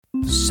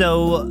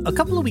So, a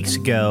couple of weeks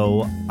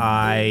ago,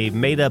 I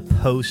made a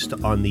post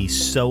on the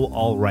So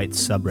All Right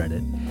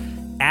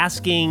subreddit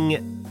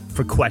asking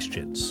for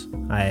questions.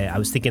 I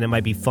was thinking it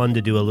might be fun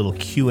to do a little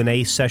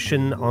Q&A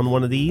session on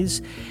one of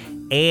these.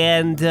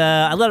 And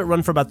I let it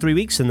run for about 3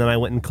 weeks, and then I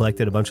went and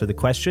collected a bunch of the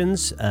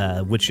questions,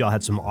 which y'all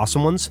had some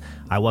awesome ones.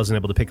 I wasn't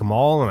able to pick them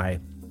all,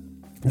 and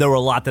there were a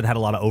lot that had a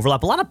lot of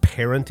overlap. A lot of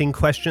parenting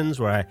questions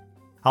where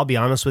I'll be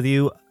honest with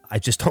you, I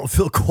just don't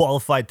feel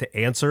qualified to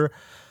answer.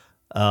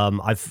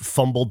 I've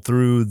fumbled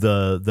through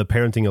the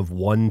parenting of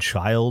one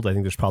child. I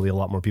think there's probably a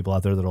lot more people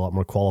out there that are a lot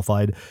more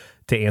qualified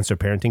to answer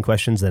parenting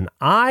questions than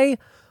I.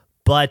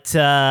 But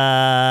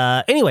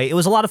anyway, it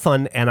was a lot of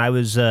fun, and I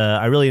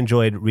really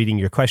enjoyed reading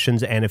your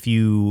questions. And if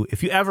you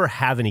ever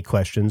have any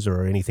questions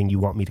or anything you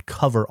want me to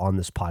cover on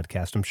this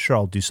podcast, I'm sure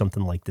I'll do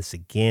something like this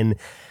again,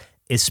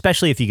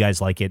 especially if you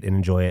guys like it and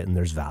enjoy it and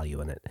there's value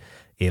in it.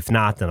 If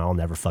not, then I'll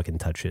never fucking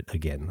touch it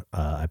again.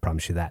 I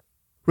promise you that.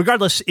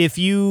 Regardless, if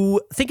you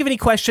think of any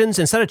questions,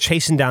 instead of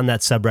chasing down that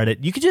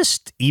subreddit, you could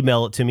just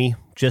email it to me,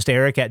 just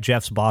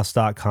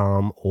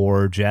eric@jeffsboss.com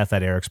or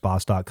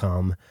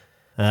jeff@ericsboss.com.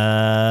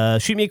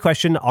 Shoot me a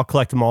question. I'll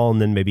collect them all,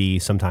 and then maybe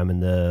sometime in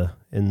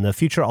the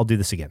future, I'll do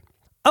this again.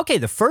 Okay,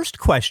 the first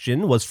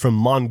question was from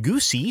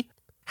Mongoosey.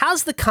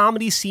 How's the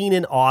comedy scene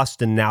in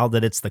Austin now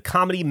that it's the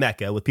comedy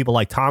mecca with people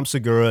like Tom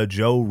Segura,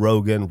 Joe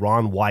Rogan,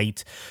 Ron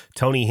White,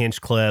 Tony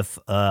Hinchcliffe?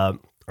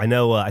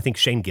 I think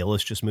Shane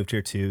Gillis just moved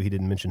here too. He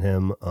didn't mention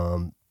him.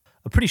 I'm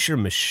pretty sure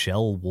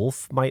Michelle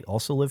Wolf might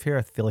also live here.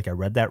 I feel like I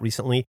read that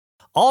recently.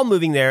 All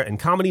moving there, and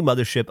Comedy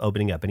Mothership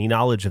opening up. Any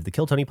knowledge of the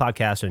Kill Tony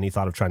podcast or any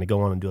thought of trying to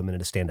go on and do a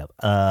minute of stand-up?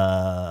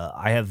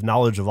 I have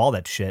knowledge of all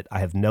that shit. I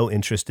have no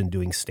interest in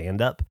doing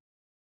stand-up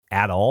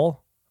at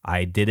all.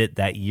 I did it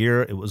that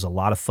year. It was a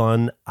lot of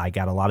fun. I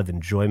got a lot of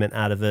enjoyment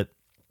out of it.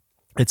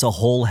 It's a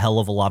whole hell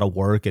of a lot of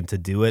work, and to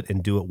do it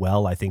and do it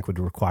well, I think would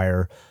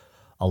require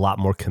a lot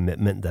more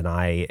commitment than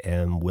I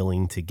am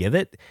willing to give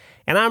it.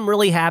 And I'm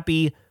really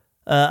happy.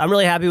 With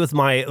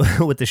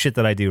with the shit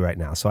that I do right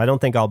now. So I don't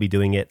think I'll be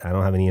doing it. I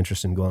don't have any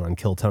interest in going on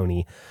Kill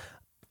Tony.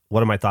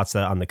 What are my thoughts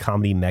on the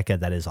comedy mecca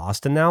that is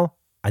Austin now?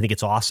 I think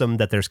it's awesome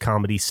that there's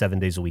comedy 7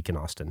 days a week in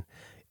Austin,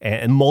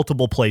 and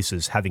multiple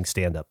places having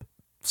stand-up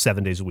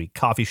 7 days a week.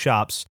 Coffee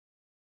shops,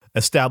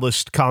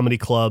 established comedy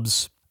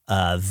clubs,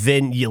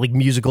 like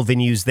musical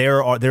venues.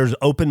 There's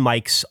open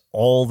mics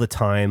all the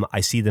time.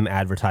 I see them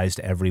advertised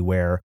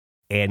everywhere,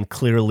 and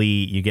clearly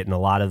you're getting a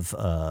lot of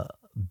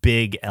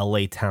big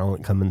LA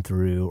talent coming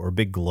through, or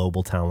big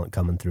global talent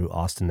coming through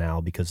Austin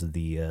now because of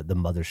the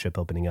mothership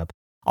opening up.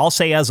 I'll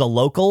say, as a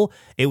local,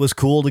 it was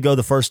cool to go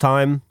the first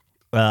time.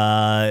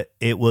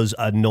 It was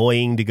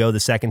annoying to go the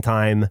second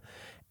time.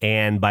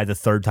 And by the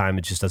third time,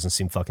 it just doesn't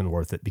seem fucking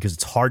worth it because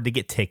it's hard to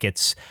get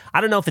tickets. I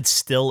don't know if it's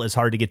still as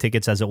hard to get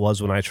tickets as it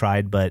was when I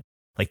tried, but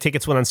like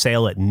tickets went on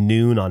sale at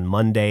noon on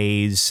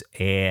Mondays,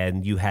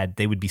 and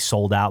they would be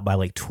sold out by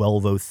like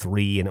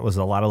 12:03, and it was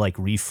a lot of like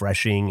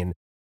refreshing, and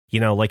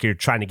like you're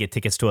trying to get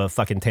tickets to a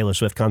fucking Taylor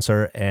Swift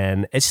concert,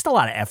 and it's just a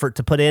lot of effort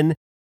to put in.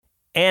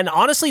 And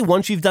honestly,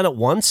 once you've done it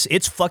once,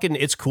 it's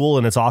cool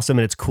and it's awesome,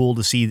 and it's cool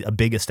to see a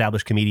big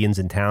established comedians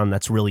in town.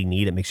 That's really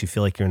neat. It makes you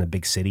feel like you're in a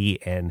big city,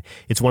 and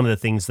it's one of the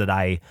things that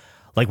I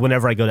like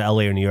whenever I go to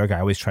LA or New York. I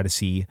always try to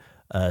see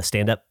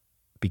stand-up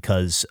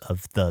because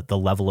of the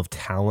level of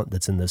talent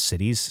that's in those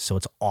cities. So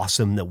it's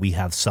awesome that we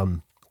have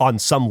on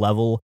some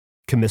level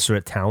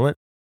commiserate talent,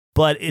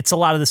 but it's a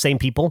lot of the same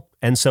people.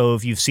 And so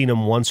if you've seen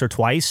them once or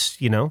twice,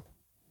 you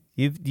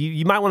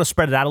might want to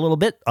spread it out a little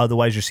bit.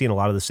 Otherwise, you're seeing a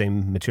lot of the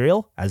same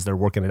material as they're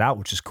working it out,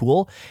 which is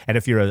cool. And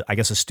if you're,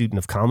 a student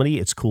of comedy,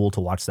 it's cool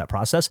to watch that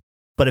process.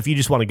 But if you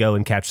just want to go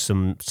and catch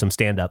some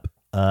stand-up,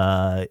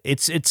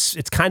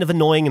 it's kind of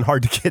annoying and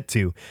hard to get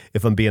to,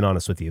 if I'm being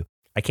honest with you.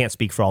 I can't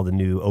speak for all the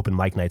new open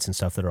mic nights and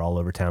stuff that are all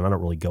over town. I don't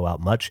really go out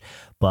much,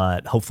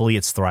 but hopefully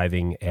it's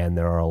thriving, and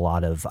there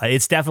are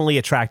it's definitely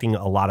attracting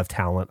a lot of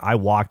talent. I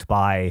walked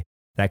by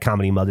that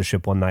Comedy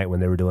Mothership one night when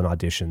they were doing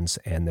auditions,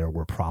 and there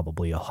were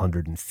probably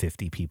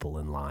 150 people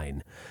in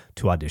line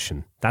to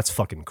audition. That's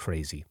fucking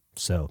crazy.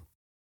 So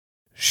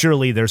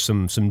surely there's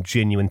some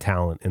genuine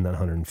talent in that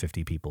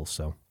 150 people.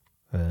 So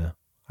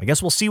I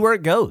guess we'll see where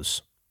it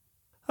goes.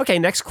 Okay,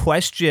 next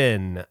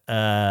question.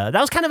 That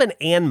was kind of an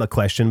Anma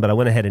question, but I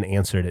went ahead and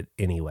answered it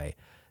anyway.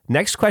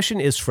 Next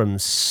question is from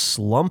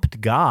Slumped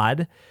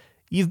God.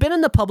 You've been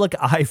in the public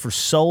eye for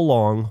so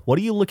long. What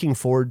are you looking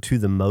forward to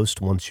the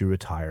most once you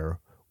retire?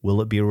 Will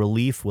it be a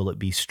relief? Will it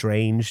be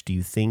strange? Do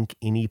you think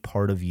any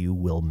part of you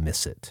will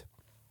miss it?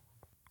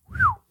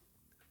 Whew.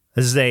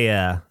 This is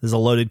a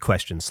loaded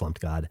question,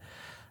 Slumped God.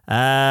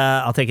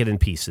 I'll take it in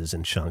pieces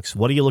and chunks.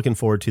 What are you looking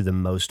forward to the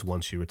most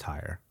once you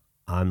retire?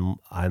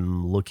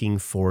 I'm looking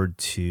forward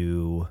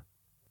to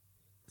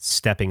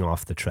stepping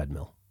off the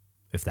treadmill,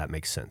 if that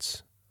makes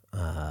sense.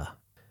 Not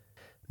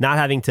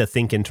having to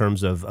think in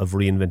terms of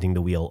reinventing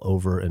the wheel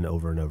over and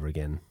over and over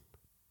again.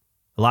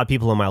 A lot of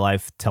people in my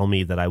life tell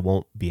me that I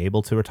won't be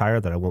able to retire,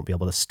 that I won't be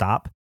able to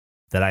stop,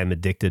 that I'm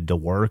addicted to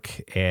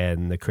work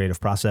and the creative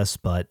process,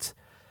 but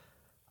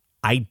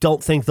I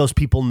don't think those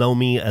people know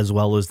me as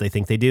well as they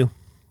think they do,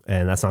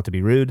 and that's not to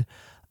be rude.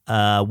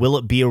 Will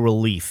it be a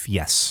relief?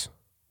 Yes.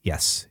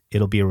 Yes,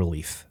 it'll be a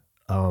relief.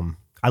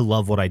 I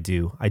love what I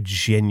do. I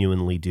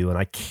genuinely do, and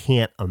I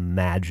can't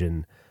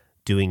imagine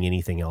doing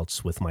anything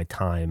else with my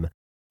time,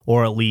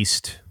 or at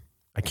least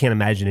I can't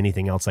imagine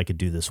anything else I could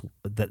do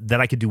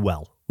that I could do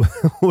well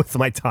with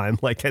my time.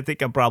 Like, I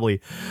think I'm probably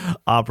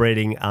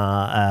operating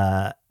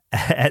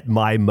at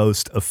my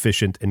most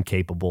efficient and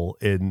capable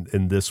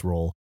in this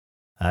role.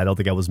 I don't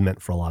think I was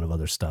meant for a lot of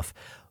other stuff.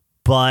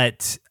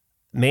 But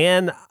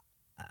man,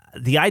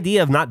 the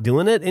idea of not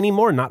doing it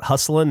anymore, not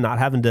hustling, not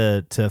having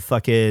to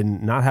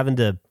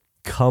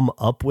come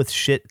up with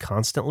shit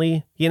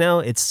constantly,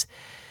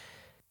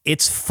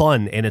 it's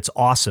fun and it's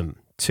awesome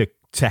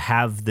to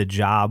have the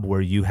job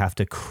where you have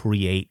to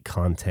create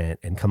content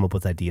and come up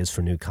with ideas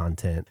for new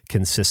content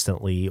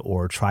consistently,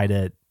 or try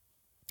to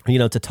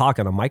talk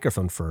on a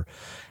microphone for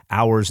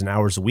hours and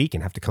hours a week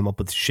and have to come up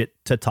with shit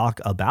to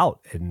talk about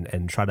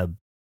and try to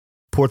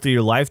pour through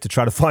your life to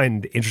try to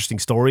find interesting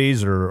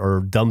stories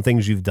or dumb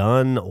things you've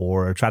done,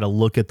 or try to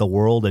look at the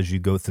world as you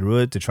go through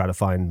it to try to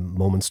find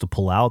moments to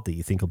pull out that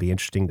you think will be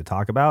interesting to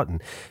talk about,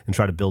 and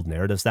try to build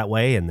narratives that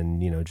way. And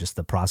then, just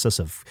the process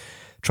of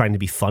trying to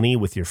be funny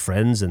with your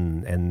friends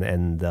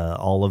and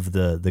all of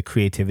the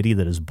creativity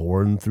that is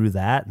born through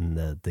that, and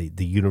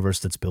the universe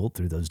that's built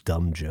through those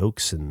dumb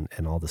jokes and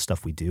all the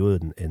stuff we do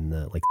in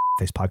the like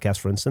Face podcast,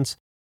 for instance,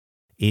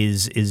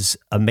 is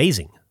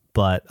amazing.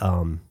 But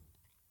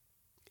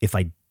if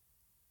I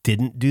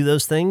didn't do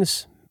those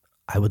things,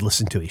 I would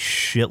listen to a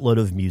shitload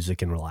of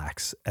music and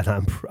relax. And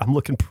I'm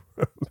looking,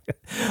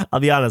 I'll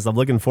be honest, I'm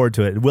looking forward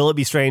to it. Will it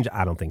be strange?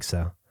 I don't think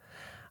so.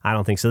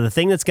 The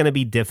thing that's going to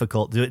be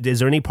difficult, is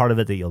there any part of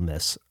it that you'll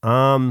miss?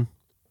 I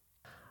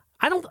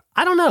don't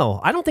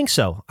know. I don't think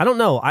so. I don't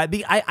know. I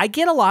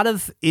get a lot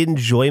of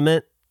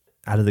enjoyment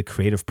out of the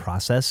creative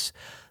process,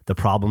 the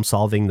problem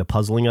solving, the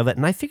puzzling of it.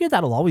 And I figure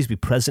that'll always be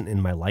present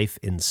in my life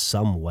in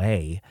some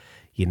way.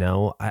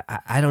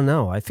 I don't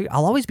know. I figure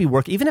I'll always be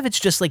working, even if it's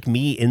just like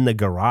me in the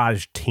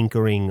garage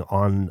tinkering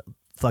on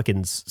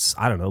fucking,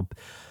 I don't know,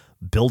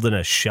 building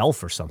a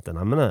shelf or something.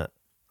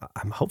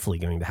 I'm hopefully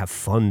going to have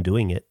fun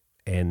doing it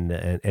and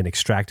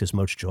extract as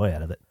much joy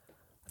out of it.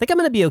 I think I'm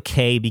going to be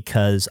okay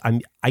because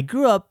I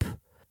grew up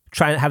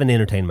having to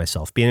entertain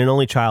myself. Being an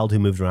only child who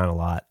moved around a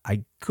lot,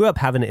 I grew up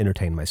having to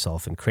entertain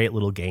myself and create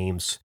little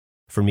games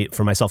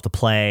for myself to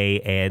play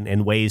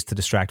and ways to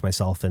distract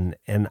myself. And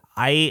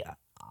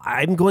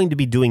I'm going to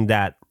be doing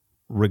that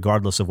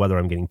regardless of whether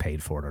I'm getting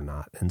paid for it or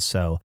not. And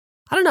so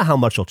I don't know how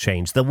much will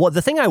change.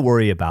 The thing I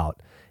worry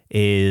about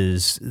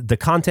is the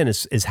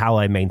content is how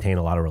I maintain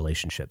a lot of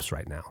relationships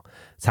right now.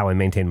 It's how I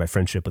maintain my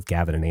friendship with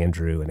Gavin and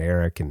Andrew and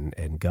Eric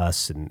and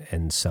Gus.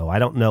 And so I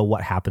don't know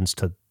what happens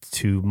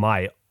to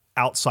my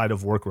outside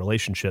of work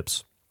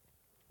relationships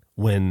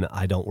when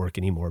I don't work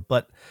anymore.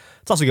 But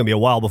it's also going to be a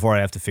while before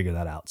I have to figure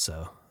that out.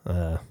 So,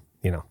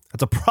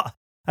 that's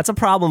a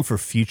problem for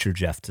future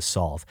Jeff to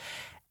solve.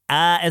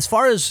 As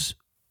far as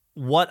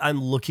what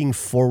I'm looking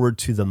forward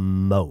to the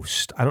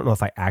most, I don't know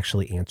if I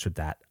actually answered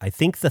that. I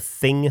think the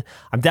thing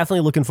I'm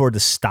definitely looking forward to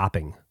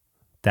stopping.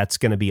 That's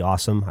going to be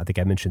awesome. I think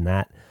I mentioned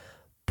that.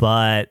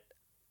 But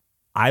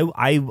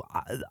the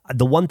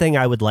one thing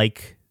I would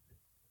like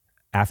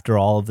after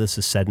all of this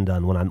is said and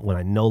done, when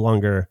I no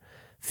longer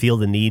feel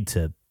the need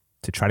to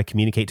try to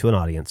communicate to an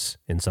audience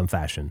in some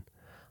fashion,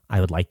 I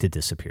would like to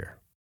disappear.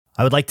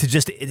 I would like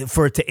to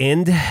for it to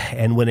end,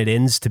 and when it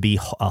ends, to be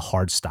a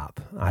hard stop.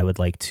 I would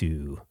like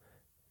to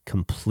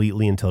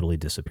completely and totally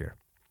disappear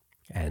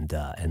and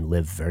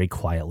live very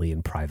quietly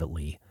and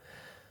privately,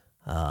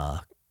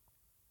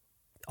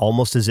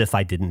 almost as if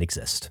I didn't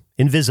exist,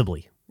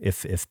 invisibly,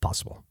 if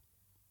possible.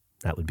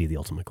 That would be the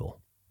ultimate goal,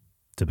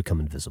 to become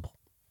invisible.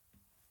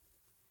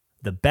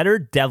 The Better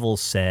Devil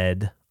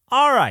said,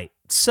 all right,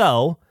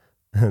 so...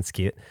 That's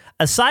cute.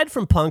 Aside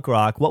from punk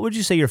rock, what would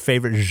you say your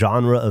favorite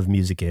genre of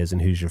music is,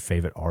 and who's your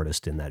favorite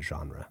artist in that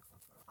genre?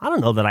 I don't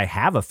know that I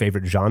have a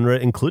favorite genre,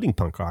 including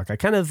punk rock. I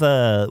kind of,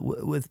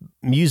 with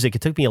music,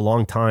 it took me a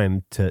long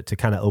time to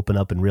kind of open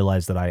up and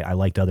realize that I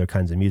liked other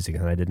kinds of music,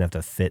 and I didn't have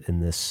to fit in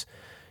this,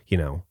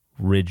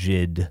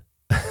 rigid,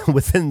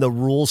 within the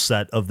rule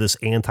set of this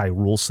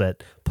anti-rule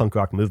set punk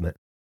rock movement.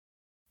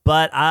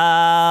 But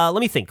let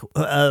me think.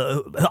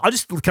 Can I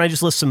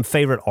just list some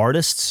favorite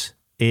artists?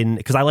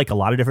 Because I like a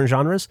lot of different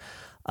genres.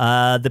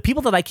 The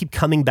people that I keep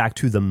coming back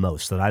to the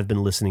most, that I've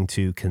been listening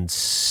to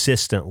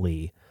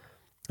consistently,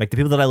 like the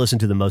people that I listen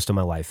to the most in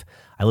my life,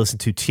 I listen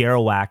to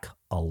Tierra Whack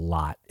a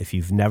lot. If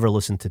you've never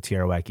listened to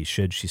Tierra Whack, you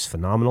should. She's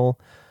phenomenal.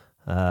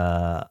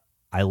 I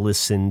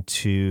listen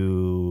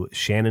to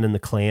Shannon and the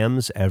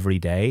Clams every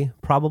day,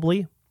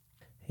 probably.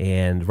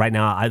 And right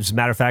now, as a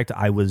matter of fact,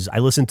 I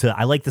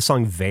like the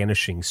song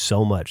Vanishing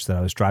so much that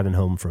I was driving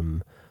home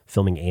from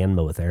filming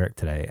Anma with Eric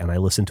today, and I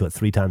listened to it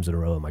 3 times in a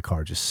row in my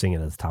car, just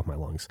singing at the top of my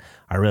lungs.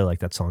 I really like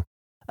that song.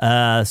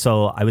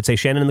 So I would say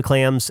Shannon and the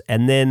Clams,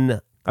 and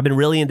then I've been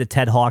really into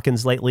Ted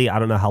Hawkins lately. I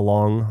don't know how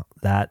long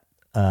that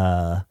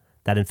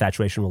that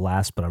infatuation will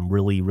last, but I'm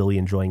really, really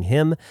enjoying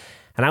him.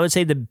 And I would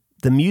say the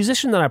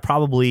musician that I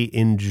probably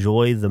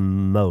enjoy the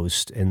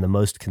most and the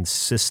most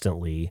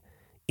consistently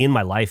in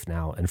my life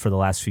now and for the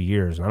last few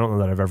years, and I don't know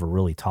that I've ever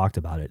really talked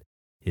about it,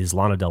 is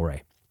Lana Del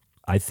Rey.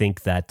 I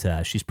think that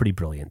she's pretty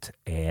brilliant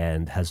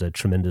and has a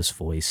tremendous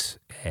voice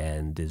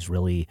and is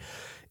really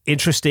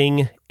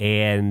interesting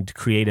and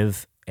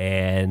creative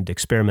and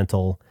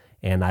experimental.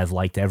 And I've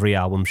liked every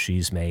album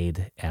she's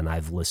made, and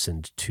I've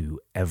listened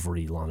to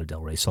every Lana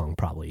Del Rey song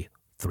probably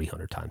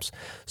 300 times.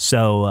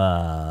 So,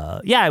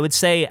 I would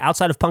say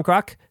outside of punk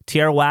rock,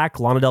 Tierra Whack,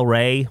 Lana Del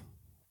Rey,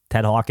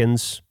 Ted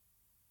Hawkins,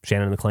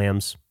 Shannon and the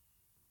Clams.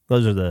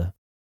 Those are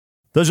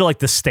like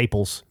the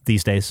staples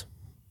these days.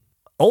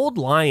 Old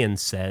Lion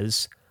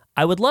says,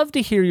 I would love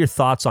to hear your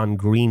thoughts on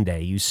Green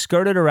Day. You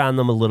skirted around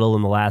them a little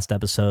in the last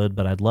episode,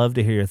 but I'd love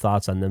to hear your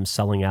thoughts on them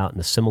selling out in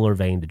a similar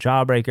vein to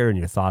Jawbreaker and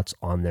your thoughts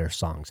on their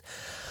songs.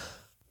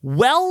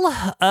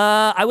 Well,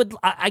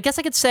 I guess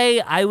I could say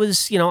I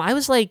was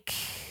like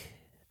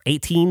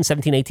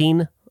 17,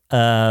 18,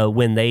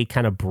 when they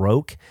kind of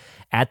broke.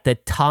 At the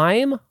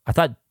time, I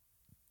thought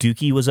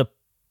Dookie was a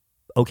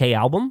okay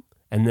album,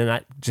 and then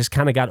I just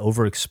kind of got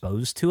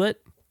overexposed to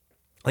it.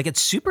 Like,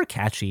 it's super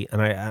catchy,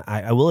 and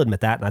I will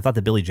admit that. And I thought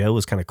that Billy Joe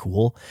was kind of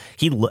cool.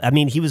 He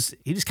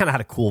just kind of had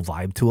a cool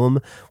vibe to him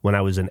when I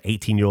was an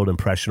 18-year-old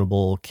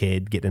impressionable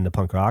kid getting into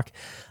punk rock.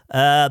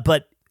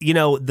 But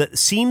the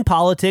scene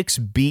politics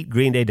beat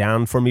Green Day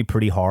down for me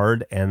pretty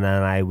hard, and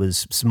then I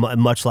was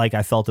much like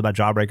I felt about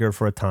Jawbreaker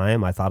for a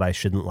time. I thought I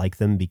shouldn't like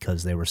them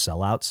because they were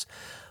sellouts.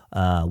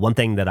 One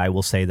thing that I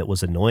will say that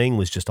was annoying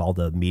was just all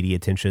the media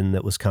attention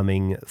that was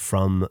coming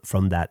from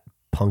that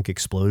punk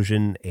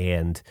explosion,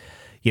 and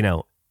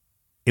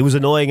it was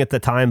annoying at the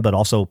time, but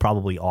also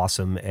probably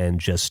awesome, and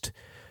just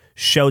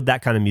showed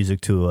that kind of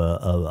music to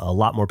a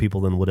lot more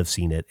people than would have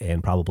seen it,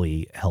 and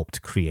probably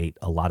helped create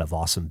a lot of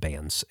awesome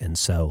bands. And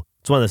so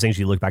it's one of those things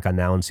you look back on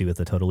now and see with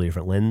a totally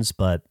different lens,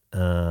 but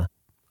I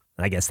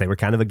guess they were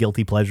kind of a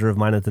guilty pleasure of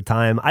mine at the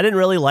time. I didn't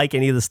really like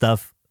any of the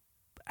stuff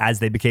as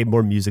they became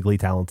more musically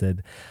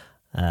talented.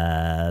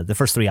 The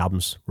first 3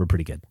 albums were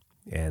pretty good,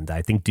 and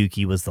I think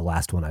Dookie was the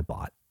last one I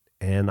bought,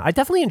 and I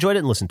definitely enjoyed it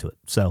and listened to it.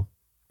 So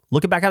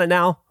looking back on it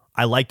now,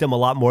 I liked them a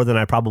lot more than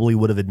I probably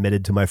would have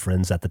admitted to my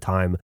friends at the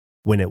time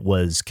when it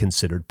was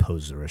considered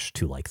poserish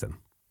to like them.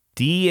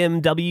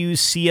 DMWCFILMZ,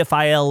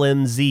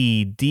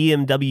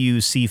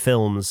 DMWC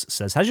Films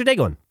says, how's your day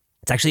going?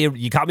 It's actually,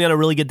 you caught me on a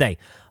really good day.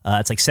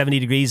 It's like 70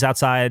 degrees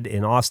outside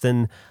in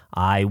Austin.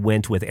 I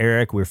went with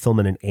Eric. We were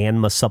filming an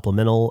ANMA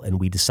supplemental, and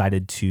we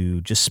decided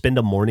to just spend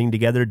a morning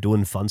together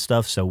doing fun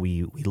stuff. So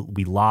we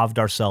laved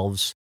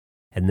ourselves,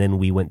 and then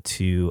we went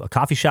to a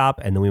coffee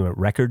shop, and then we went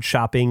record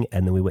shopping,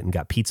 and then we went and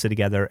got pizza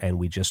together, and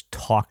we just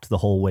talked the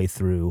whole way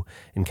through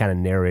and kind of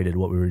narrated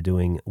what we were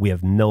doing. We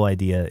have no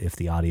idea if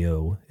the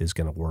audio is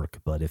going to work,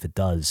 but if it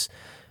does,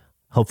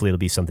 hopefully it'll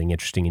be something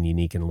interesting and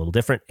unique and a little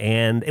different.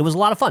 And it was a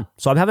lot of fun.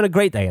 So I'm having a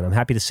great day, and I'm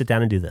happy to sit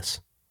down and do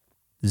this.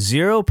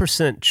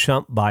 0%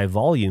 Chump by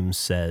Volume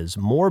says,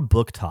 more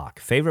book talk.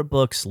 Favorite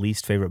books,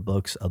 least favorite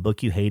books, a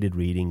book you hated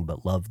reading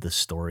but loved the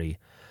story.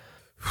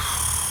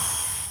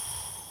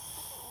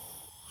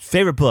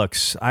 Favorite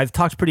books. I've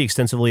talked pretty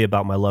extensively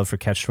about my love for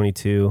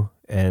Catch-22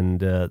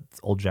 and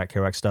old Jack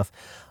Kerouac stuff.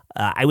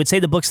 I would say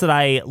the books that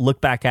I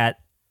look back at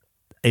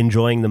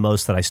enjoying the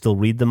most, that I still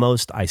read the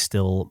most,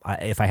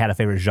 if I had a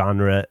favorite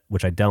genre,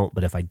 which I don't,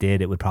 but if I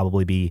did, it would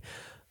probably be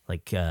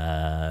like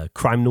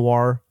crime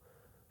noir,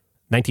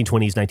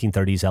 1920s,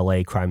 1930s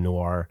LA crime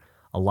noir.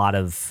 A lot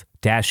of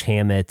Dash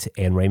Hammett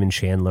and Raymond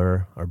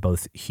Chandler are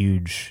both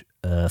huge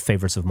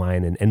favorites of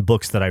mine, and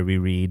books that I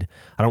reread.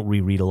 I don't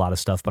reread a lot of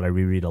stuff, but I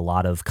reread a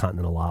lot of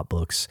Continental Lot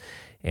books,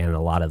 and a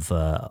lot of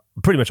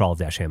pretty much all of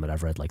Dash Hammett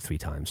I've read like 3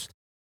 times.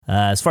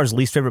 As far as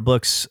least favorite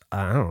books,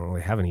 I don't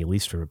really have any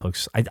least favorite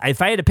books.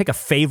 If I had to pick a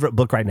favorite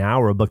book right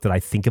now, or a book that I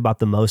think about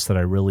the most,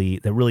 that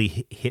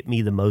really hit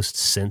me the most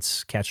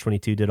since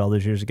Catch-22 did all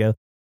those years ago,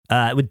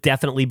 it would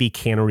definitely be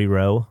Cannery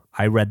Row.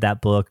 I read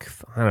that book,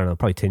 I don't know,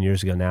 probably 10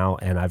 years ago now,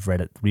 and I've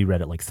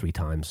reread it like 3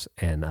 times.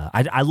 And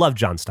I love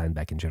John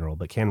Steinbeck in general,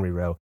 but Cannery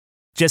Row,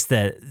 just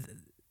the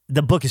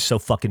book is so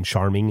fucking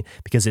charming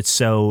because it's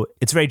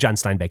very John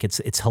Steinbeck.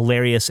 It's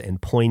hilarious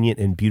and poignant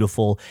and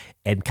beautiful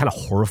and kind of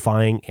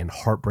horrifying and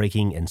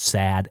heartbreaking and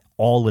sad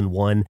all in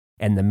one.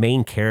 And the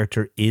main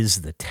character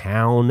is the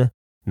town,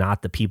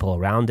 not the people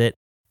around it.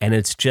 And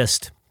it's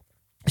just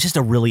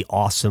a really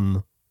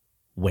awesome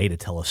way to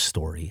tell a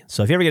story.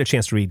 So if you ever get a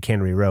chance to read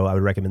Cannery Row, I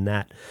would recommend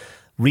that.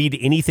 Read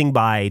anything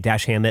by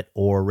Dash Hammett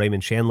or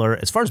Raymond Chandler.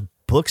 As far as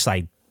books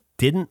I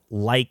didn't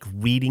like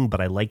reading,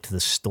 but I liked the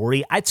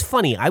story. It's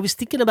funny. I was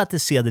thinking about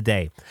this the other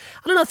day.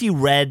 I don't know if you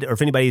read, or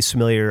if anybody's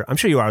familiar. I'm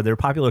sure you are. They were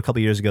popular a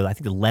couple years ago. I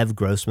think Lev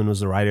Grossman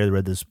was the writer. They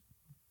read this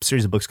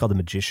series of books called The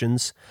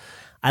Magicians.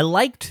 I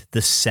liked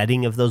the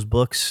setting of those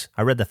books.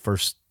 I read the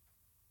first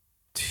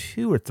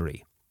 2 or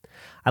 3.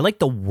 I liked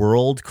the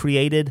world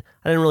created.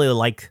 I didn't really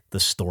like the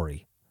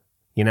story.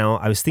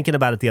 I was thinking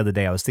about it the other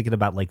day. I was thinking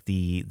about like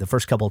the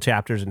first couple of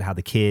chapters and how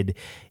the kid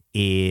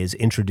is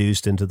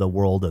introduced into the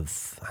world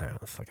of, I don't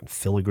know, fucking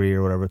filigree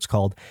or whatever it's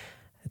called.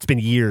 It's been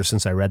years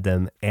since I read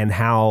them, and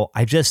how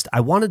I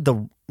wanted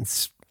I'm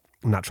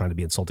not trying to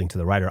be insulting to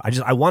the writer.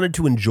 I wanted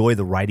to enjoy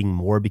the writing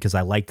more because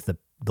I liked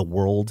the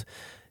world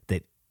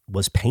that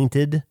was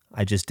painted.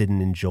 I just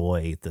didn't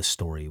enjoy the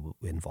story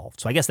involved.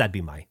 So I guess that'd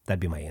be my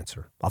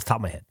answer off the top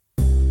of my head.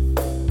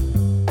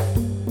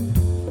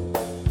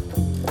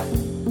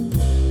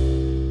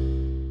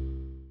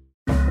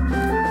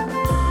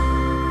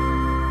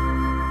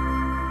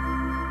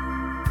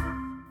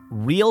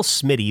 Real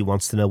Smitty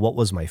wants to know what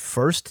was my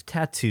first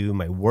tattoo,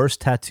 my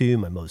worst tattoo,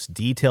 my most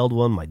detailed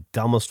one, my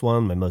dumbest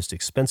one, my most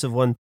expensive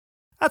one.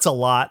 That's a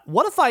lot.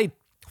 What if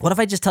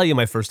I just tell you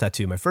my first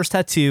tattoo? My first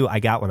tattoo I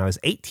got when I was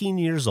 18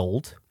 years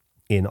old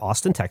in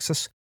Austin,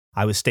 Texas.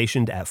 I was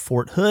stationed at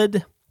Fort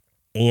Hood,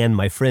 and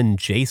my friend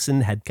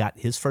Jason had got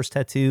his first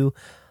tattoo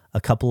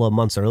a couple of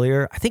months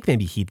earlier. I think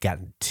maybe he'd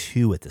gotten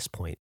 2 at this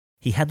point.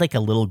 He had like a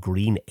little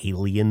green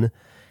alien,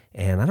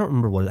 and I don't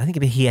remember what, I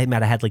think he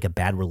might have had like a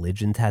Bad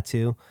Religion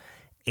tattoo.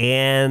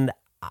 And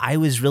I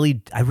was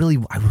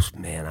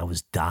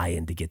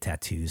dying to get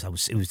tattoos. I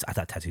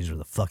thought tattoos were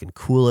the fucking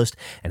coolest,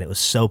 and it was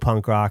so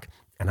punk rock.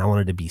 And I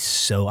wanted to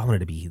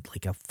be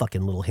like a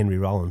fucking little Henry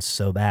Rollins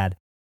so bad.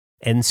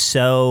 And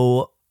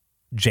so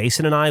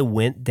Jason and I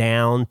went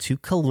down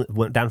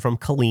from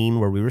Killeen,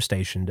 where we were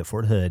stationed at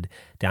Fort Hood,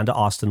 down to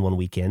Austin one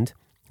weekend.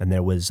 And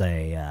there was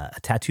a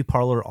tattoo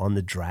parlor on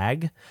the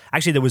drag.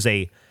 Actually, there was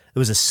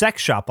a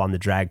sex shop on the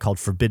drag called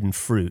Forbidden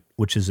Fruit,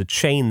 which is a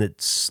chain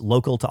that's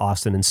local to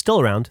Austin and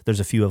still around. There's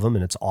a few of them,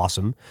 and it's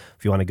awesome.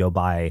 If you want to go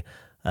buy,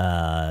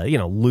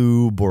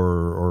 lube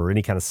or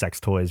any kind of sex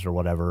toys or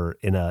whatever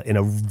in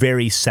a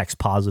very sex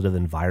positive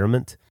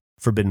environment,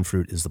 Forbidden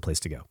Fruit is the place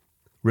to go.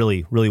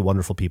 Really, really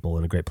wonderful people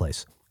and a great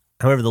place.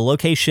 However, the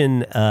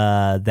location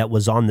that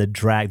was on the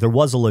drag, there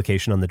was a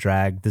location on the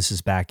drag. This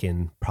is back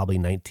in probably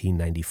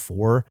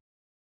 1994.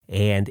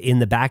 And in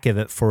the back of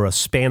it, for a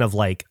span of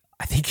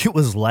I think it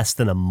was less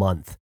than a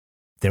month,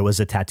 there was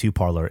a tattoo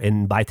parlor.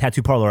 And by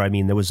tattoo parlor, I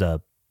mean there was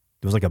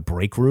like a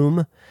break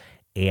room,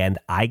 and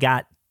I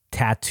got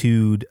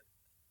tattooed.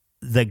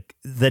 The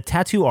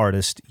tattoo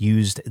artist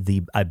used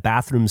a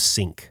bathroom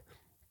sink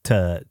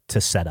to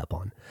set up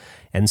on.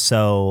 And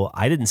so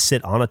I didn't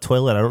sit on a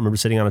toilet. I don't remember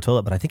sitting on a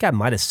toilet, but I think I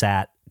might have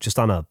sat just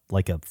on a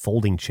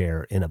folding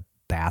chair in a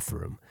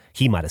bathroom.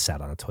 He might have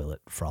sat on a toilet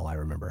for all I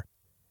remember.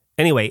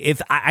 Anyway,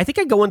 I think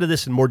I go into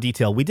this in more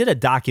detail. We did a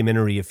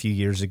documentary a few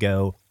years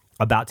ago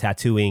about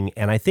tattooing,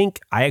 and I think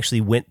I actually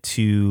went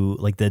to,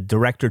 the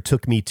director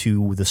took me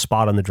to the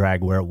spot on the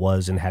drag where it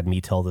was and had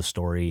me tell the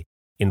story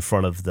in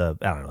front of I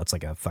don't know, it's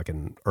like a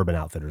fucking Urban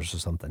Outfitters or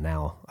something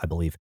now, I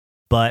believe,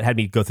 but had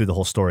me go through the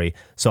whole story.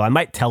 So I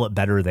might tell it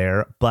better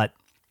there, but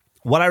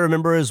what I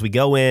remember is we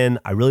go in,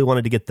 I really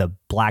wanted to get the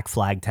Black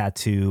Flag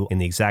tattoo in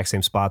the exact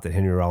same spot that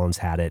Henry Rollins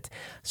had it.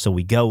 So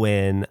we go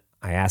in,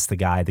 I asked the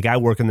guy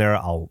working there,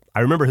 I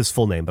remember his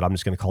full name, but I'm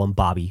just going to call him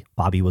Bobby.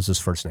 Bobby was his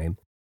first name.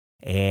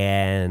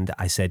 And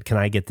I said, can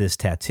I get this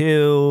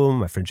tattoo?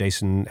 My friend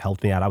Jason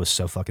helped me out. I was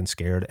so fucking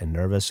scared and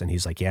nervous. And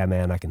he's like, yeah,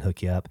 man, I can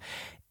hook you up.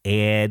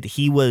 And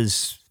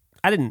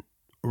I didn't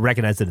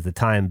recognize it at the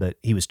time, but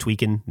he was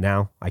tweaking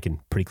now. I can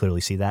pretty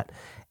clearly see that.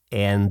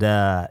 And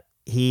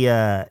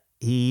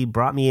he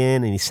brought me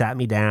in and he sat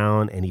me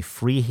down and he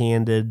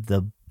free-handed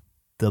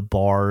the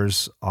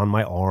bars on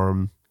my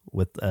arm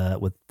with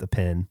the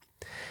pen.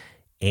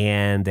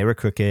 And they were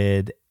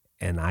crooked,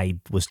 and I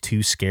was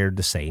too scared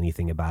to say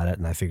anything about it,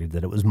 and I figured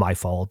that it was my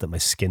fault, that my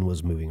skin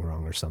was moving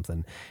wrong or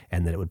something,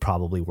 and that it would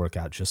probably work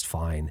out just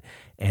fine.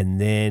 And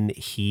then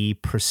he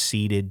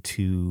proceeded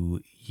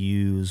to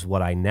use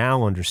what I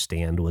now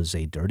understand was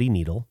a dirty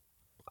needle.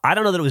 I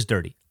don't know that it was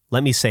dirty.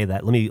 Let me say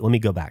that. Let me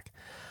go back.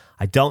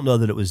 I don't know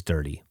that it was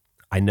dirty.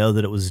 I know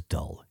that it was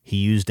dull. He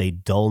used a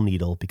dull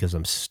needle because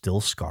I'm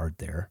still scarred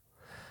there.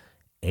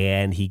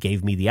 And he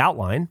gave me the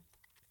outline,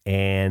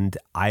 and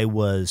I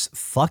was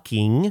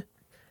fucking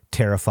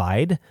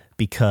terrified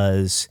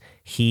because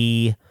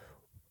his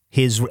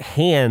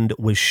hand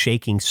was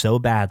shaking so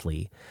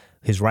badly,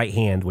 his right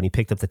hand, when he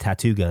picked up the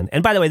tattoo gun.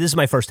 And by the way, this is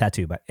my first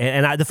tattoo,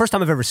 the first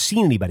time I've ever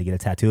seen anybody get a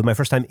tattoo, my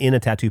first time in a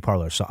tattoo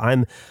parlor. So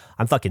I'm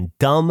fucking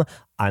dumb.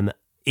 I'm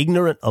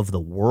ignorant of the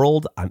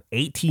world. I'm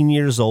 18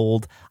 years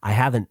old. I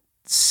haven't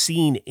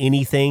seen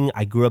anything.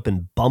 I grew up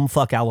in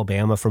bumfuck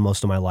Alabama for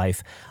most of my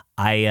life.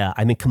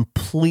 I'm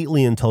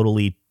completely and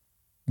totally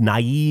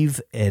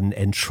naive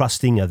and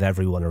trusting of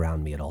everyone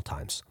around me at all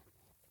times.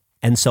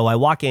 And so I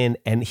walk in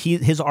and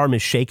his arm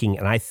is shaking,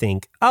 and I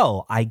think,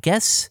 oh, I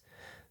guess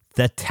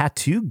the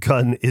tattoo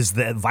gun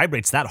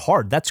vibrates that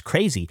hard. That's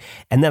crazy.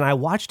 And then I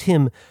watched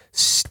him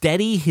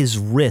steady his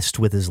wrist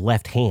with his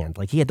left hand.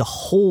 He had to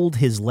hold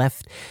his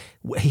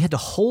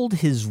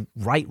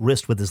right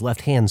wrist with his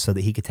left hand so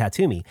that he could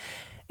tattoo me.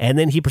 And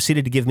then he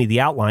proceeded to give me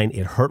the outline.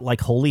 It hurt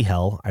like holy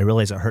hell. I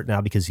realize it hurt now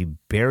because he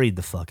buried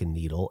the fucking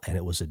needle, and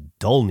it was a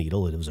dull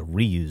needle. It was a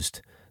reused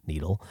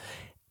needle.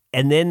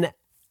 And then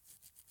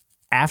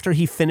after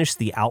he finished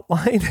the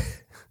outline,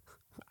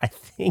 I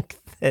think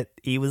that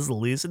he was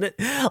losing it.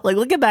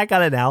 Looking back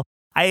on it now,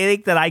 I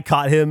think that I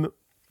caught him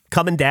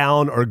coming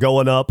down or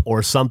going up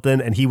or something,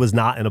 and he was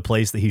not in a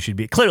place that he should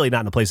be, clearly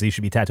not in a place that he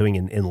should be tattooing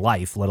in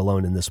life, let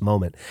alone in this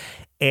moment.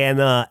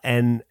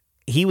 And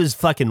he was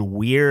fucking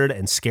weird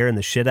and scaring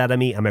the shit out of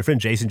me. And my friend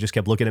Jason just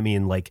kept looking at me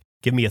and like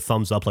giving me a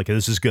thumbs up, like,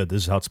 this is good.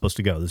 This is how it's supposed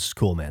to go. This is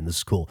cool, man. This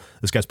is cool.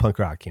 This guy's punk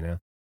rock, you know?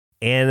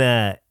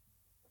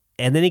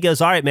 And then he goes,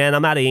 all right, man,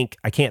 I'm out of ink.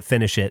 I can't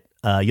finish it.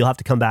 You'll have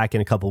to come back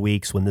in a couple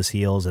weeks when this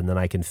heals, and then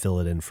I can fill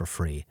it in for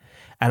free.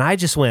 And I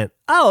just went,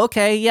 oh,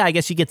 okay. Yeah, I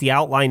guess you get the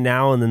outline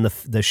now and then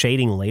the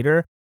shading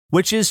later,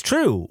 which is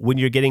true when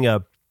you're getting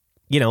an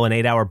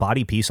 8-hour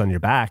body piece on your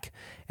back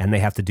and they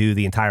have to do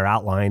the entire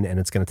outline and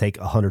it's going to take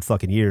 100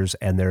 fucking years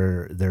and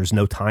there's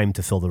no time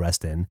to fill the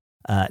rest in.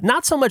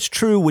 Not so much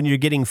true when you're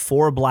getting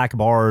 4 black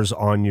bars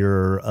on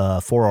your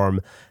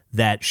forearm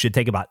that should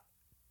take about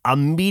a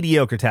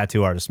mediocre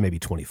tattoo artist maybe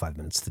 25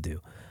 minutes to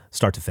do,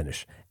 start to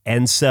finish.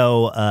 And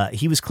so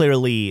he was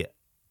clearly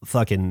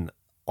fucking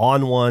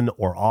on one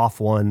or off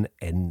one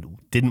and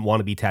didn't want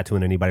to be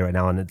tattooing anybody right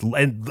now.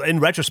 And in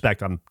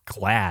retrospect, I'm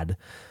glad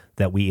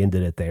that we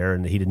ended it there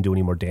and he didn't do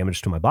any more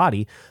damage to my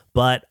body.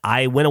 But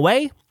I went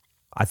away.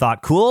 I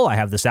thought, cool, I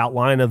have this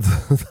outline of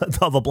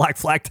a black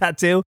flag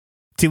tattoo.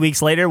 2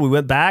 weeks later, we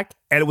went back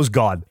and it was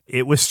gone.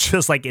 It was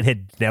just like it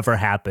had never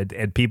happened.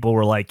 And people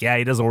were like, yeah,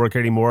 he doesn't work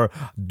here anymore.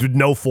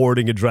 No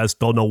forwarding address.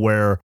 Don't know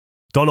where.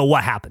 Don't know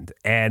what happened.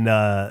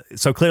 And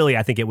so clearly,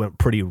 I think it went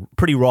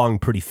pretty wrong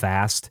pretty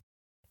fast.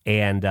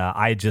 And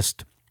I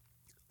just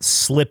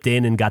slipped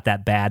in and got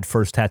that bad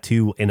first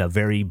tattoo in a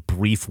very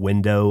brief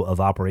window of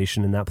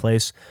operation in that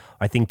place.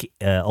 I think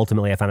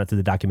ultimately I found out through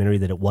the documentary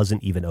that it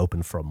wasn't even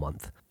open for a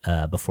month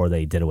before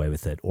they did away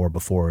with it, or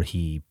before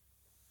he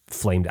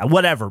flamed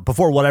out,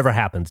 before whatever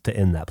happened to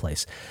end that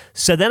place.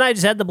 So then I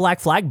just had the black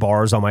flag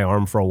bars on my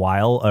arm for a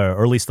while,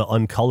 or at least the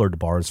uncolored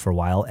bars for a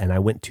while. And I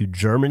went to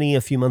Germany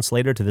a few months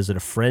later to visit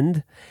a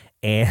friend,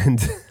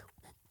 and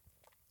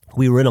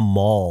we were in a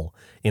mall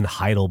in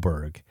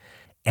Heidelberg,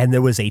 and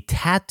there was a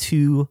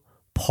tattoo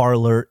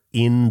parlor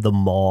in the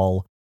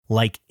mall,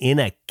 like in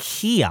a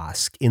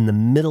kiosk in the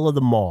middle of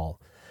the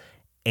mall.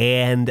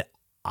 And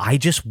I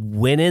just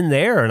went in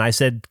there and I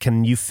said,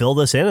 can you fill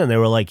this in? And they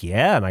were like,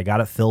 yeah. And I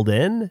got it filled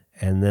in.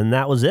 And then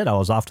that was it. I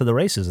was off to the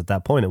races at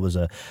that point. It was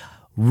a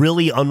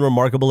really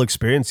unremarkable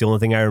experience. The only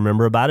thing I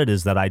remember about it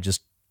is that I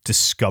just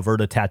discovered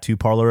a tattoo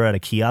parlor at a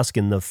kiosk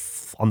on the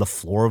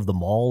floor of the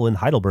mall in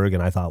Heidelberg.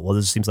 And I thought, well,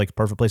 this seems like a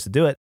perfect place to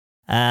do it.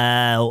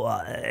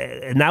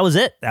 And that was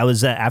it. That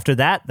was after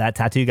that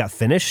tattoo got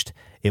finished.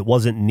 It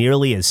wasn't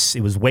nearly as,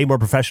 it was way more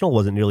professional. It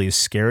wasn't nearly as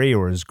scary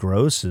or as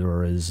gross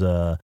or as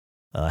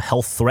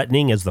health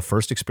threatening as the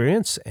first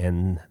experience.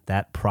 And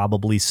that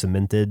probably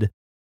cemented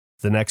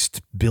the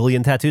next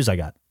billion tattoos I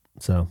got.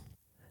 So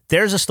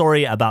there's a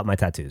story about my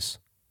tattoos.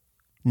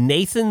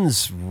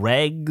 Nathan's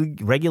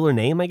regular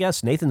name, I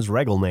guess, Nathan's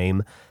regal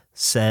name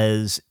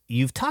says,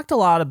 you've talked a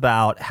lot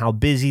about how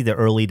busy the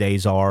early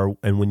days are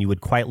and when you would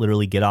quite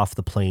literally get off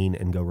the plane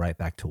and go right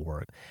back to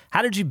work.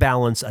 How did you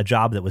balance a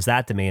job that was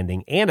that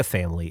demanding and a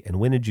family? And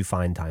when did you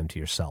find time to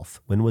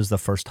yourself? When was the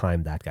first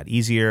time that got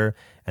easier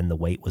and the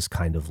weight was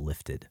kind of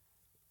lifted?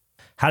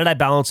 How did I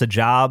balance a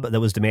job that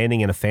was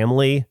demanding and a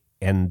family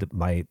and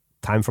my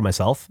time for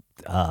myself?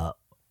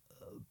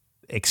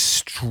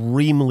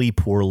 Extremely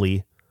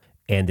poorly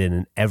and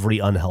in every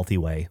unhealthy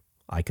way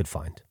I could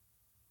find.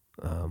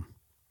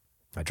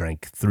 I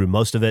drank through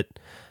most of it,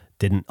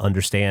 didn't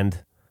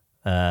understand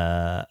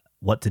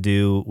what to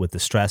do with the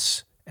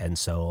stress, and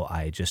so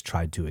I just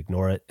tried to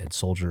ignore it and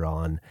soldier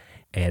on.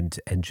 And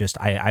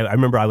just I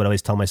remember I would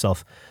always tell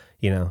myself,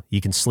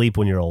 you can sleep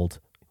when you're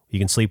old. You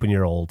can sleep when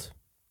you're old.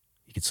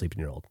 You can sleep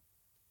when you're old.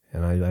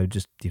 And I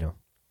just,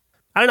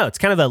 I don't know. It's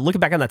kind of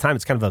looking back on that time,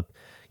 it's kind of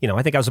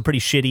I think I was pretty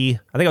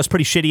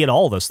shitty at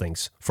all those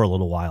things for a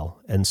little while.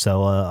 And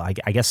so I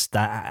guess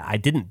that I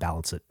didn't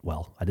balance it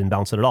well. I didn't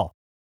balance it at all.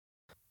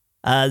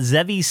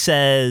 Zevi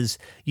says,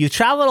 you've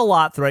traveled a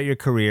lot throughout your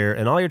career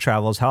and all your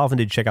travels. How often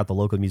did you check out the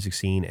local music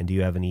scene? And do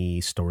you have any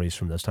stories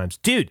from those times?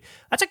 Dude,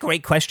 that's a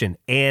great question.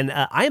 And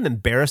I am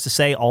embarrassed to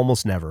say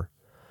almost never.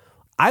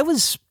 I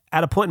was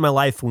at a point in my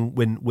life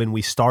when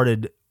we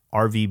started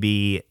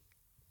RVB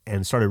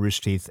and started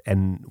Rooster Teeth,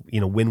 and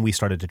when we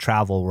started to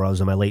travel, where I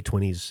was in my late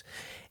 20s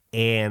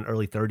and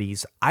early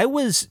 30s, I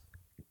was,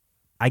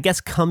 I guess,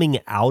 coming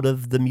out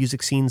of the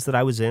music scenes that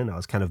I was in. I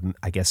was kind of,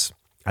 I guess,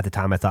 at the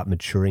time I thought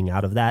maturing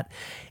out of that.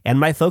 And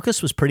my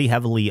focus was pretty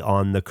heavily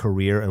on the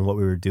career and what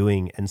we were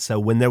doing. And so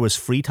when there was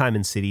free time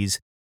in cities,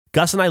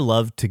 Gus and I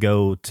loved to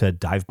go to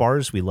dive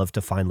bars. We loved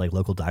to find like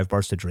local dive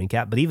bars to drink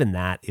at. But even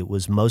that, it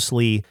was most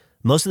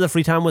of the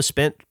free time was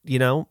spent,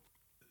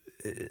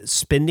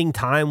 spending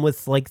time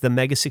with like the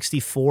Mega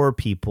 64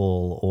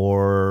 people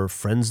or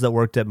friends that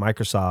worked at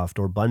Microsoft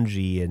or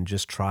Bungie, and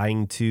just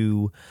trying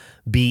to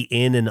be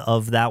in and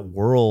of that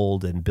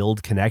world and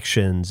build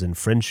connections and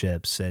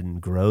friendships and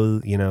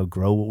grow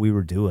what we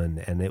were doing.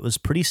 And it was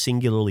pretty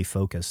singularly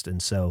focused. And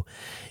so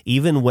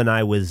even when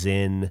I was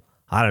in,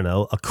 I don't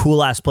know, a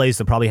cool ass place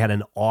that probably had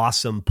an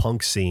awesome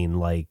punk scene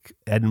like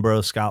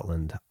Edinburgh,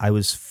 Scotland, I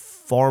was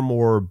far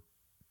more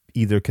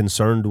either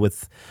concerned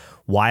with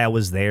why I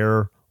was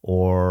there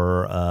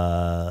or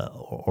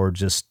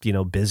just,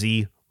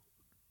 busy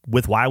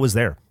with why I was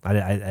there.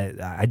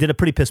 I did a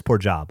pretty piss poor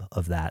job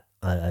of that,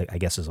 I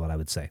guess is what I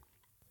would say.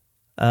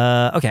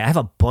 Okay, I have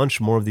a bunch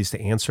more of these to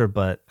answer,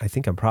 but I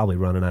think I'm probably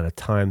running out of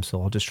time,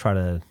 so I'll just try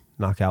to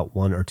knock out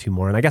one or two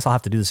more. And I guess I'll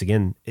have to do this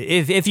again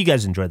if you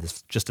guys enjoyed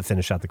this, just to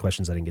finish out the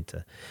questions I didn't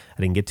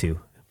get to.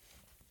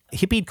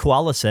 Hippied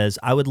Koala says,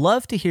 I would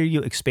love to hear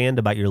you expand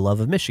about your love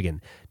of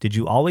Michigan. Did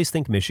you always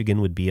think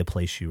Michigan would be a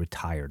place you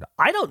retired?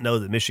 I don't know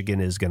that Michigan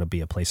is going to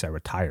be a place I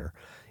retire.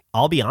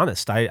 I'll be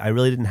honest. I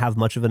really didn't have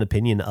much of an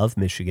opinion of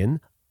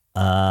Michigan.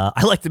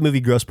 I liked the movie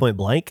Grosse Pointe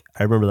Blank.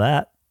 I remember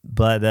that.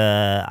 But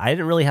I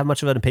didn't really have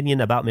much of an opinion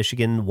about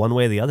Michigan one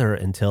way or the other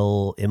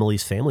until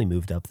Emily's family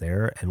moved up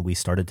there and we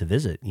started to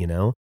visit,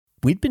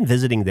 We'd been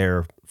visiting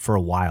there for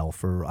a while,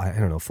 for,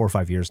 4 or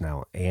 5 years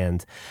now.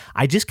 And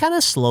I just kind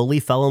of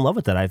slowly fell in love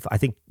with it. I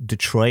think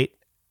Detroit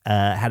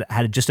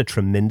had just a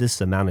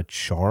tremendous amount of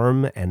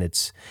charm, and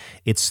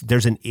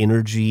there's an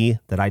energy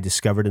that I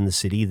discovered in the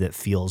city that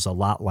feels a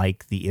lot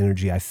like the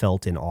energy I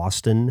felt in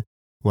Austin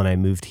when I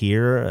moved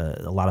here.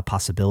 A lot of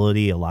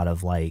possibility, a lot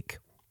of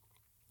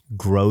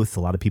growth, a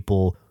lot of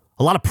people,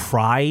 a lot of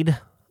pride.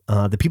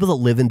 The people that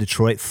live in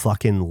Detroit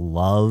fucking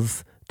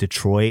love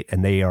Detroit,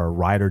 and they are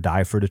ride or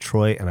die for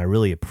Detroit, and I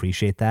really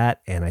appreciate that.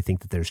 And I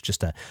think that there's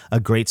just a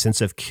great sense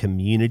of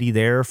community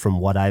there from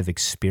what I've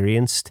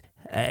experienced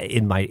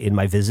in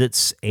my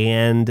visits,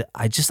 and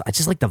I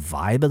just like the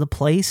vibe of the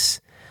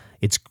place.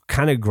 It's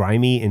kind of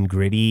grimy and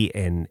gritty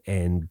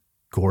and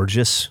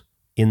gorgeous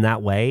in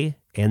that way.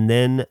 And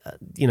then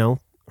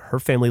her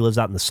family lives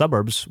out in the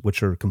suburbs,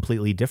 which are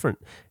completely different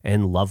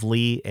and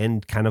lovely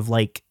and kind of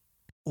like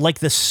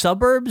the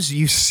suburbs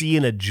you see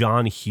in a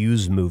John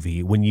Hughes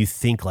movie when you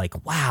think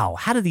wow,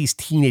 how do these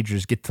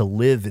teenagers get to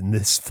live in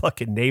this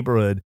fucking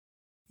neighborhood?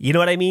 You know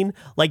what I mean?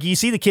 You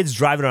see the kids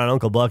driving around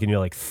Uncle Buck and you're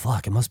like,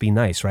 fuck, it must be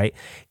nice, right?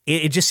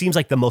 It just seems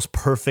like the most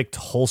perfect,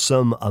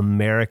 wholesome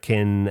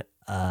American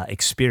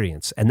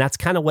experience. And that's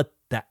kind of what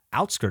the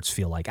outskirts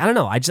feel like. I don't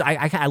know.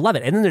 I love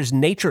it. And then there's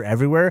nature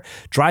everywhere,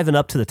 driving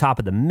up to the top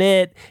of the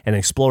Mitt and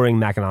exploring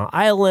Mackinac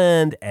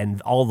Island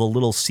and all the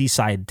little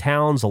seaside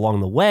towns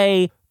along the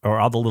way, or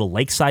all the little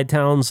lakeside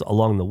towns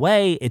along the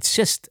way. It's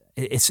just,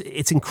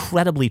 it's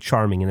incredibly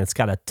charming, and it's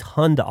got a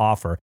ton to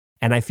offer.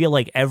 And I feel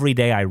like every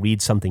day I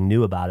read something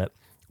new about it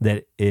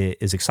that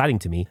is exciting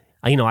to me.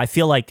 I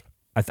feel like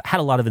I've had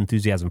a lot of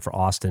enthusiasm for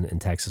Austin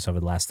and Texas over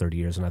the last 30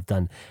 years, and I've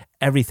done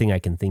everything I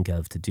can think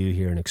of to do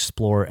here and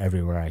explore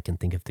everywhere I can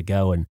think of to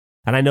go. And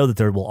I know that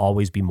there will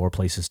always be more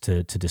places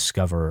to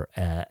discover.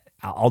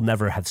 I'll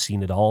never have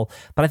seen it all,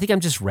 but I think I'm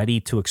just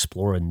ready to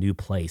explore a new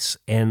place.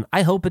 And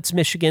I hope it's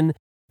Michigan,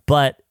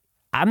 but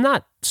I'm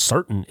not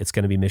certain it's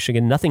going to be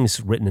Michigan.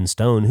 Nothing's written in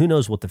stone. Who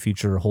knows what the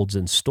future holds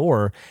in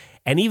store?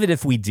 And even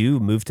if we do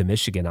move to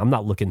Michigan, I'm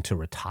not looking to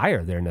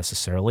retire there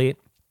necessarily.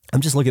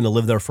 I'm just looking to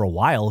live there for a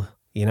while.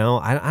 I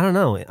don't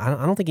know.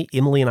 I don't think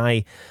Emily and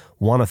I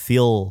want to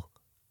feel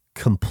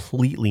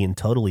completely and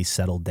totally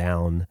settled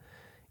down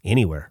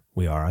anywhere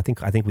we are. I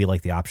think we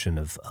like the option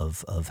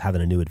of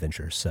having a new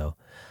adventure. So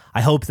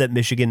I hope that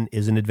Michigan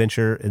is an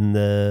adventure in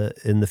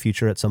the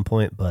future at some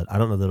point, but I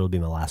don't know that it'll be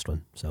my last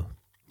one. So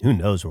who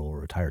knows where we'll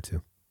retire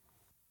to.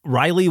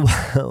 Riley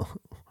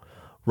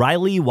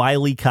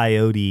Wiley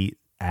Coyote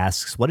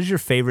asks, what is your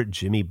favorite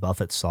Jimmy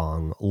Buffett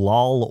song,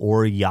 lol,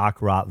 or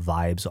Yacht Rock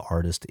vibes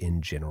artist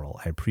in general?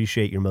 I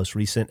appreciate your most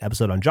recent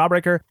episode on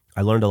Jawbreaker.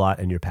 I learned a lot,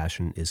 and your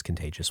passion is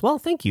contagious. Well,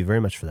 thank you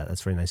very much for that.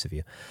 That's very nice of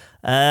you.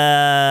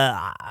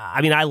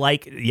 I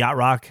like Yacht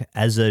Rock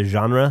as a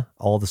genre.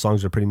 All the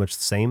songs are pretty much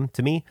the same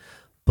to me.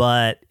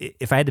 But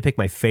if I had to pick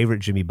my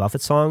favorite Jimmy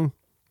Buffett song,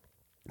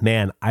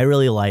 man, I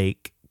really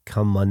like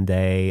Come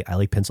Monday. I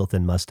like Pencil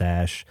Thin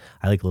Mustache.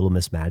 I like Little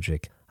Miss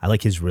Magic. I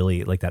like his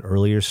really, that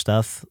earlier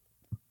stuff.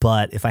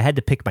 But if I had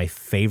to pick my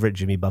favorite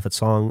Jimmy Buffett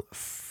song,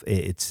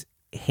 it's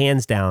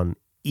hands down,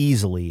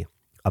 easily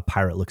A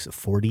Pirate Looks at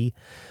 40,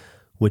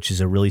 which is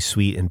a really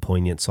sweet and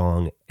poignant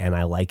song. And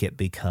I like it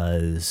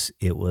because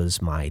it was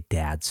my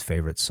dad's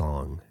favorite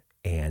song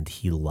and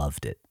he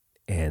loved it.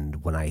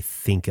 And when I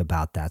think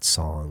about that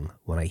song,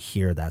 when I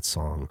hear that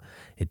song,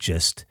 it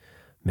just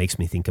makes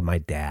me think of my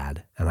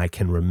dad. And I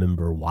can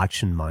remember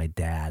watching my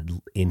dad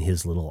in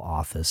his little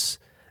office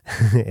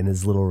in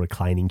his little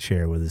reclining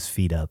chair with his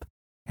feet up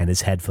and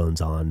his headphones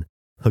on,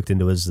 hooked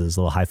into his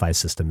little hi-fi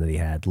system that he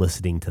had,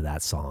 listening to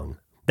that song.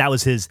 That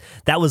was his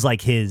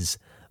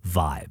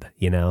vibe,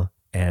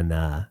 And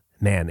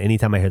man,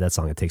 anytime I hear that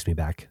song, it takes me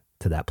back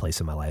to that place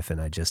in my life,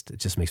 and it just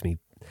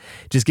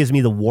gives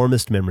me the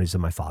warmest memories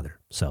of my father.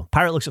 So,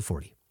 Pirate Looks at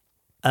 40.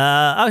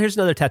 Here's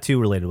another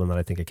tattoo-related one that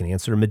I think I can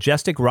answer.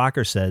 Majestic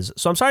Rocker says,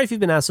 so I'm sorry if you've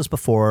been asked this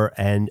before,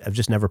 and I've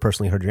just never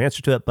personally heard your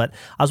answer to it, but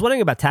I was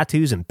wondering about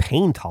tattoos and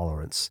pain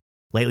tolerance.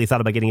 Lately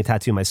thought about getting a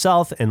tattoo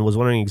myself and was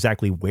wondering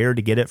exactly where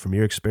to get it from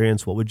your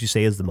experience. What would you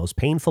say is the most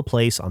painful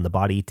place on the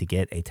body to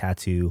get a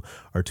tattoo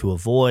or to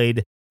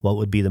avoid? What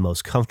would be the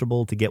most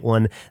comfortable to get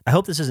one? I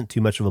hope this isn't too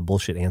much of a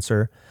bullshit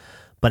answer,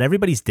 but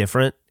everybody's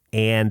different.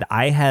 And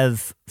I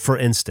have, for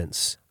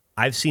instance,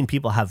 I've seen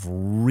people have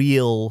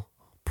real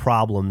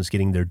problems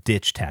getting their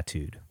ditch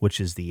tattooed, which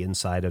is the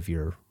inside of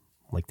your,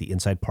 like the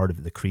inside part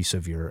of the crease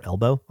of your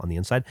elbow on the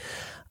inside.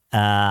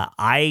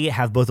 I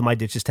have both of my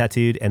ditches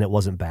tattooed and it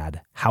wasn't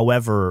bad.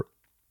 However,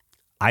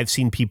 I've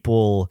seen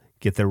people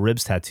get their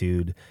ribs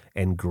tattooed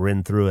and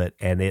grin through it,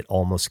 and it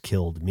almost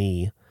killed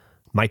me.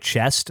 My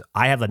chest,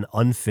 I have an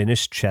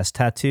unfinished chest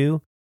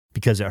tattoo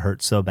because it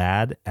hurt so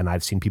bad, and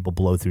I've seen people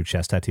blow through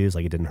chest tattoos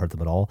like it didn't hurt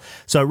them at all.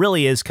 So it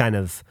really is kind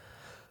of,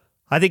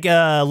 I think,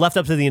 left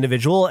up to the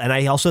individual. And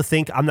I also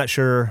think, I'm not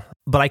sure,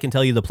 but I can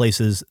tell you the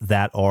places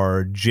that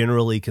are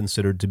generally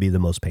considered to be the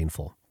most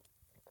painful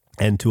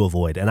and to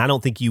avoid. And I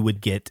don't think you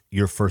would get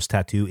your first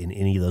tattoo in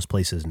any of those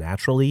places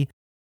naturally,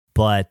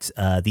 but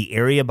the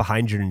area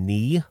behind your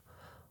knee,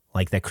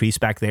 like that crease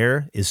back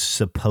there, is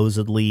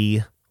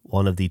supposedly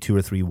one of the 2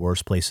 or 3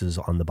 worst places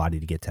on the body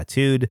to get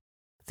tattooed.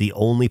 The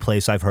only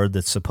place I've heard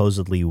that's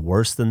supposedly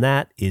worse than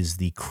that is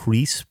the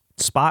crease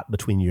spot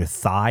between your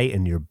thigh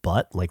and your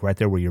butt, like right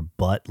there where your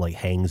butt like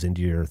hangs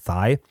into your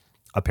thigh.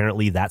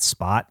 Apparently that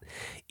spot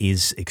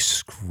is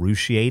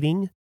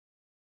excruciating.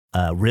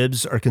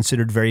 Ribs are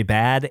considered very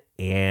bad,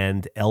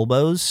 and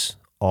elbows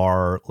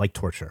are like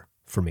torture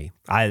for me.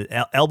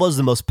 Elbow's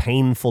the most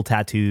painful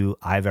tattoo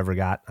I've ever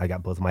got. I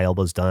got both my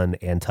elbows done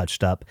and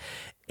touched up,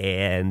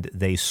 and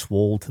they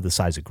swole to the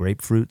size of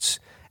grapefruits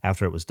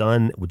after it was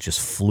done, with just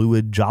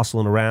fluid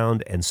jostling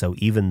around. And so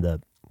even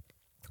the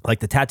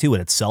tattoo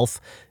in itself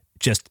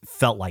just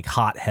felt like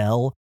hot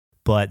hell,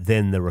 but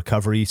then the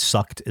recovery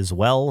sucked as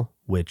well,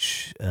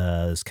 which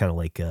is kind of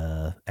like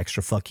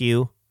extra fuck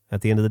you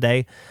at the end of the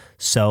day.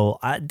 So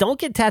don't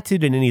get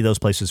tattooed in any of those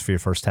places for your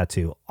first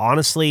tattoo.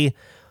 Honestly,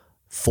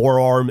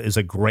 forearm is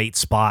a great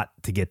spot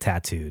to get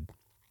tattooed.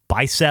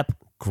 Bicep,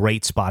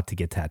 great spot to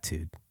get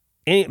tattooed.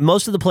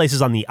 Most of the places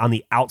on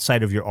the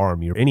outside of your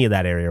arm, any of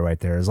that area right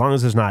there, as long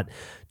as there's not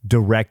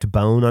direct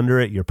bone under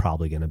it, you're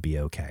probably going to be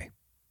okay.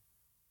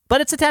 But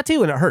it's a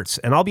tattoo and it hurts.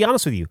 And I'll be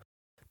honest with you,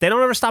 they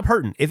don't ever stop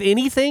hurting. If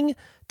anything,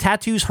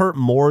 tattoos hurt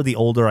more the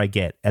older I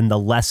get and the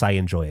less I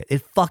enjoy it.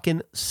 It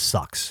fucking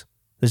sucks.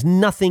 There's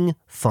nothing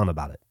fun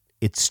about it.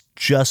 It's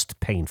just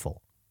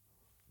painful.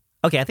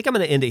 Okay, I think I'm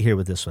going to end it here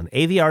with this one.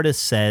 AV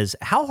Artist says,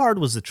 how hard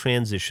was the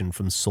transition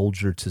from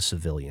soldier to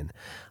civilian?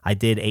 I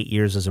did 8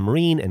 years as a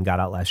Marine and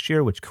got out last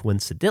year, which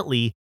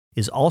coincidentally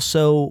is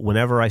also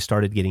whenever I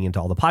started getting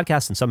into all the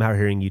podcasts, and somehow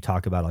hearing you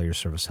talk about all your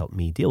service helped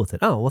me deal with it.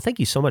 Oh, well, thank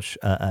you so much,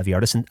 AV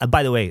Artist. And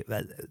by the way,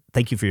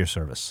 thank you for your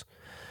service.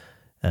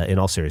 In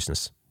all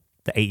seriousness,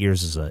 the 8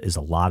 years is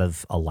a lot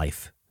of a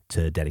life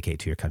to dedicate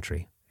to your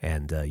country,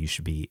 and you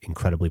should be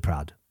incredibly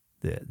proud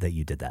that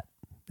you did that.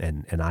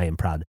 And I am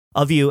proud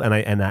of you, and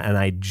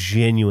I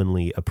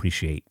genuinely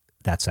appreciate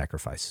that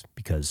sacrifice,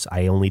 because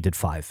I only did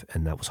 5,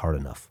 and that was hard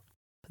enough.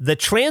 The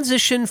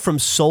transition from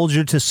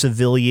soldier to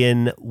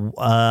civilian,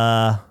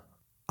 I'll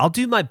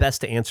do my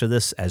best to answer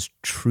this as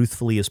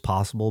truthfully as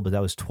possible, but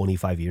that was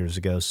 25 years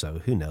ago,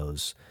 so who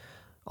knows?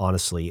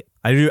 Honestly,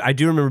 I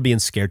do remember being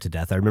scared to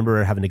death. I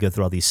remember having to go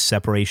through all these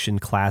separation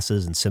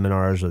classes and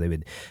seminars where they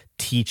would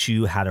teach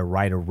you how to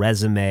write a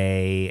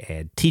resume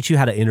and teach you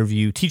how to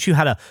interview, teach you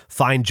how to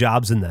find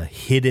jobs in the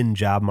hidden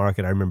job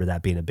market. I remember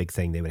that being a big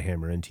thing they would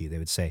hammer into you. They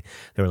would say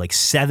they were like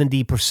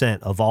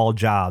 70% of all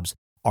jobs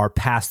are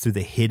passed through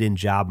the hidden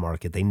job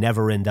market. They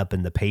never end up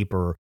in the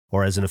paper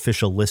or as an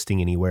official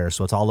listing anywhere.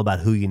 So it's all about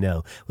who you know.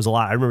 It was a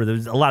lot. I remember there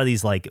was a lot of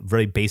these like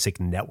very basic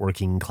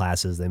networking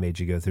classes they made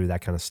you go through,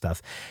 that kind of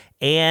stuff.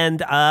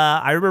 And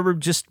I remember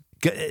just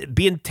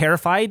being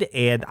terrified.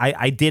 And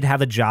I did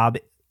have a job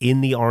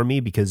in the Army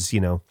because,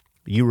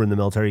 you were in the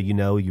military,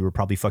 you were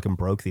probably fucking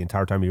broke the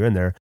entire time you were in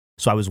there.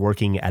 So I was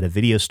working at a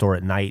video store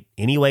at night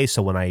anyway.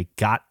 So when I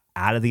got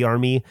out of the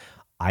Army,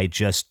 I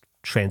just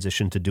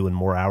transitioned to doing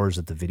more hours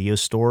at the video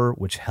store,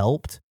 which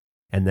helped.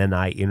 And then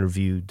I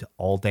interviewed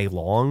all day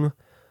long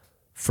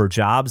for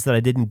jobs that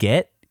I didn't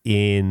get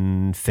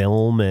in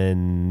film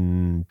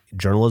and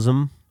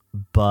journalism.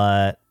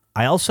 But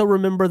I also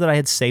remember that I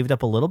had saved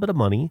up a little bit of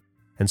money.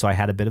 And so I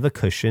had a bit of a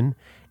cushion.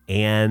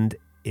 And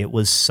it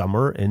was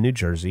summer in New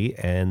Jersey.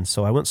 And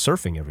so I went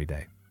surfing every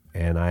day.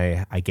 And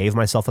I gave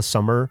myself a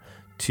summer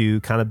to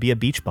kind of be a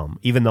beach bum,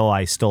 even though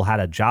I still had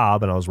a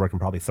job and I was working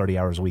probably 30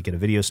 hours a week at a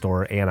video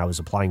store and I was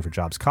applying for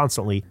jobs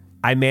constantly.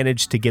 I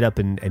managed to get up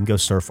and go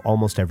surf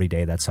almost every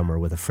day that summer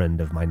with a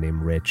friend of mine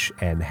named Rich,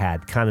 and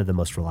had kind of the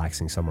most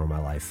relaxing summer of my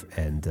life.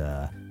 And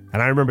I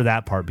remember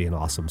that part being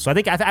awesome. So I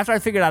think after I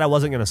figured out I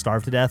wasn't going to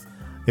starve to death,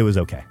 it was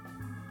okay.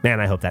 Man,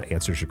 I hope that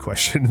answers your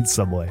question in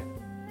some way.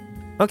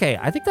 Okay,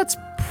 I think that's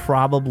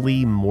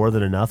probably more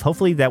than enough.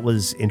 Hopefully that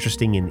was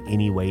interesting in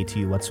any way to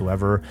you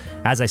whatsoever.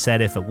 As I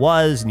said, if it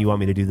was and you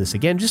want me to do this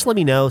again, just let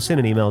me know. Send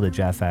an email to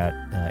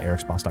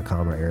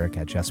jeff@ericsboss.com or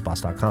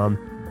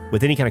eric@jeffsboss.com.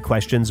 with any kind of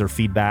questions or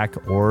feedback,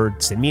 or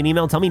send me an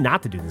email and tell me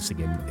not to do this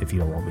again if you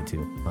don't want me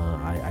to.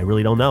 I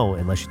really don't know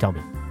unless you tell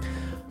me.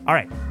 All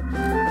right.